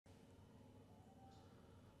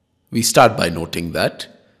We start by noting that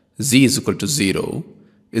z is equal to 0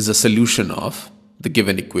 is a solution of the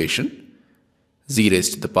given equation z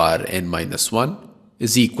raised to the power n minus 1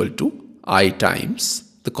 is equal to I times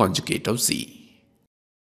the conjugate of z.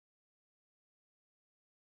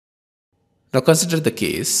 Now consider the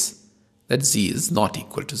case that z is not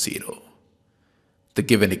equal to 0. The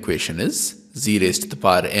given equation is z raised to the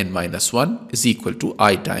power n minus 1 is equal to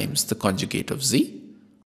I times the conjugate of z.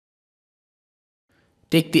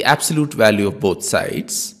 Take the absolute value of both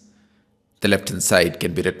sides. The left hand side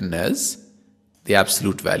can be written as the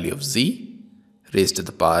absolute value of z raised to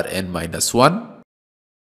the power n minus 1,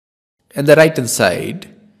 and the right hand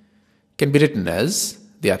side can be written as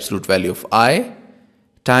the absolute value of I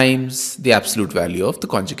times the absolute value of the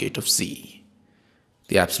conjugate of z.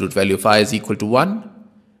 The absolute value of I is equal to 1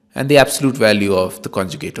 and the absolute value of the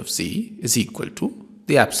conjugate of z is equal to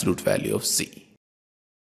the absolute value of z.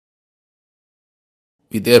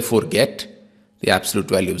 We therefore get the absolute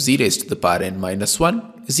value of z raised to the power n minus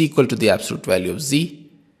 1 is equal to the absolute value of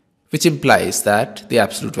z, which implies that the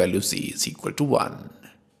absolute value of z is equal to 1.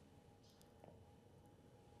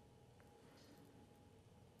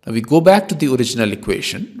 Now we go back to the original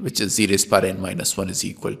equation, which is z raised to the power n minus 1 is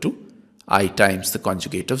equal to I times the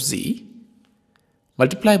conjugate of z.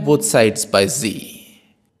 Multiply both sides by z.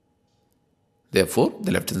 Therefore,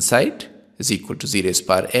 the left hand side is equal to z raised to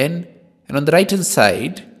the power n, and on the right hand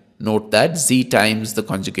side, note that z times the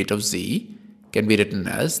conjugate of z can be written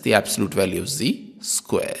as the absolute value of z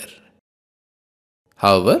square.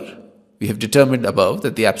 However, we have determined above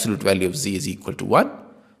that the absolute value of z is equal to 1.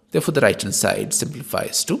 Therefore, the right hand side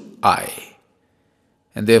simplifies to I.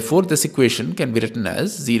 And therefore, this equation can be written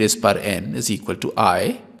as z raised to the power n is equal to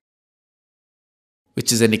I,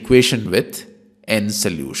 which is an equation with n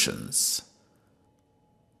solutions.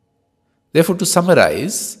 Therefore, to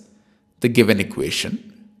summarize the given equation,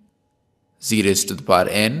 z raised to the power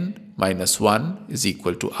n minus 1 is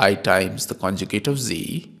equal to I times the conjugate of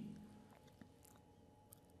z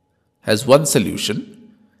has one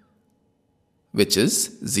solution, which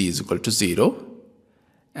is z is equal to 0,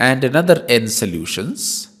 and another n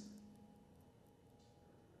solutions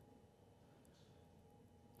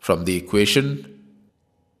from the equation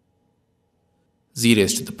z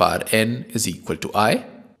raised to the power n is equal to I,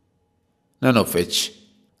 none of which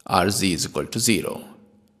are z is equal to 0.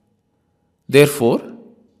 Therefore,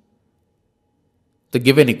 the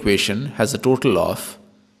given equation has a total of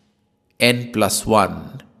n plus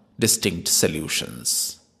 1 distinct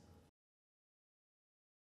solutions,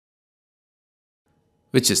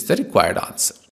 which is the required answer.